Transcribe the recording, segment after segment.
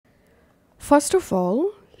first of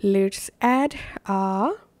all, let's add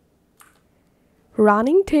a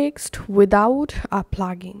running text without a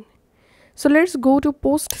plugin. So let's go to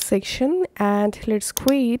post section and let's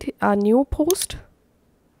create a new post.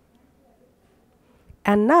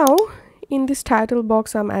 And now in this title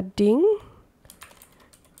box, I'm adding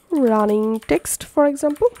running text, for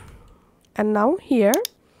example. And now here,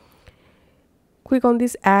 click on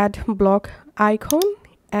this add block icon,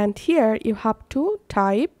 and here you have to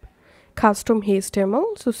type custom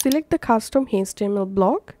HTML. So select the custom HTML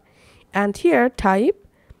block, and here type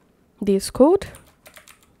this code.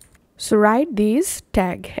 So write this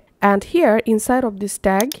tag, and here inside of this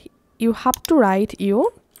tag you have to write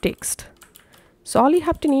your text. So all you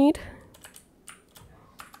have to need,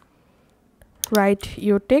 write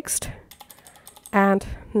your text. And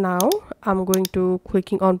now I'm going to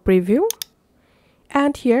clicking on preview,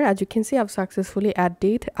 and here as you can see, I've successfully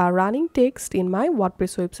added a running text in my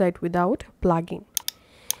WordPress website without plugin.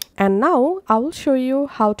 And now I will show you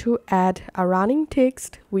how to add a running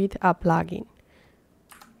text with a plugin.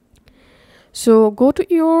 So go to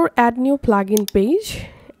your add new plugin page,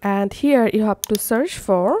 and here you have to search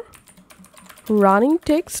for running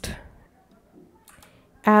text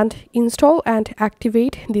and install and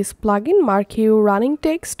activate this plugin, Marquee running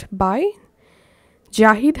text by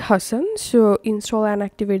Jahid Hassan. So install and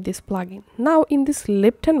activate this plugin. Now in this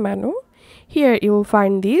left hand menu, here you will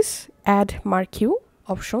find this add Marquee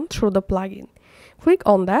option through the plugin. Click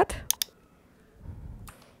on that,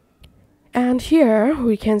 and here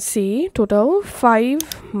we can see total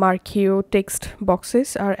 5 Marquee text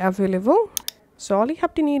boxes are available. So all you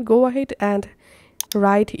have to need, go ahead and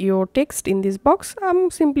write your text in this box. I'm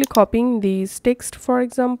simply copying this text, for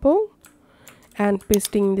example, and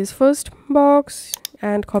pasting this first box,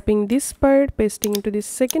 and copying this part, pasting into this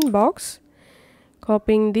second box,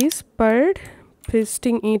 copying this part,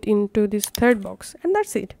 pasting it into this third box, and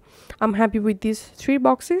that's it. I'm happy with these 3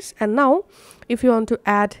 boxes. And now if you want to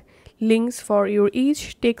add links for your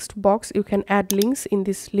each text box, you can add links in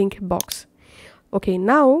this link box. Okay,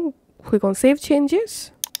 now click on save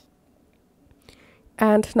changes,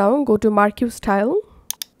 and now go to Marquee style,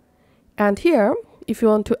 and here if you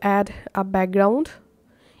want to add a background,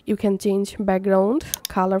 you can change background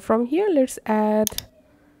color from here. Let's add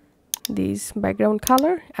this background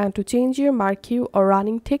color, and to change your Marquee or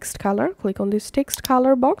running text color, click on this text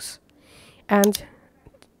color box and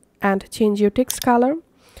change your text color.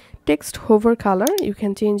 Text hover color, you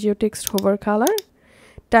can change your text hover color.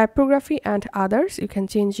 Typography and others, you can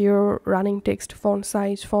change your running text font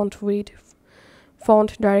size, font weight,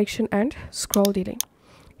 font direction, and scroll delay.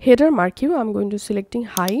 Header Marquee, I'm going to selecting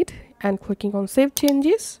hide and clicking on save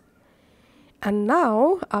changes. And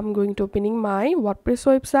now I'm going to opening my WordPress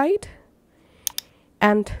website,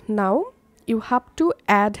 and now you have to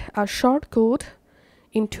add a shortcode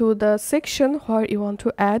into the section where you want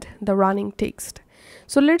to add the running text.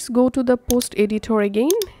 So let's go to the post editor again,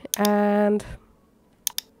 and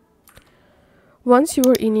once you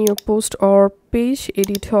are in your post or page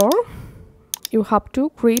editor, you have to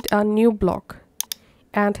create a new block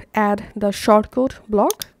and add the shortcode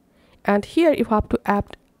block, and here you have to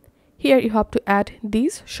add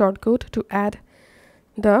this shortcode to add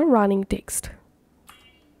the running text.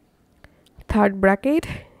 Third bracket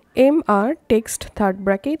mr text third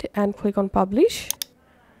bracket, and click on publish.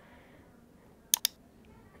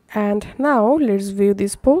 And now let's view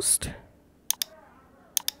this post,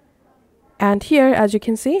 and here as you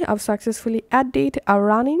can see, I've successfully added a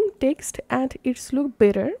running text and it's look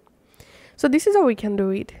better. So this is how we can do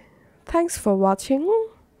it. Thanks for watching.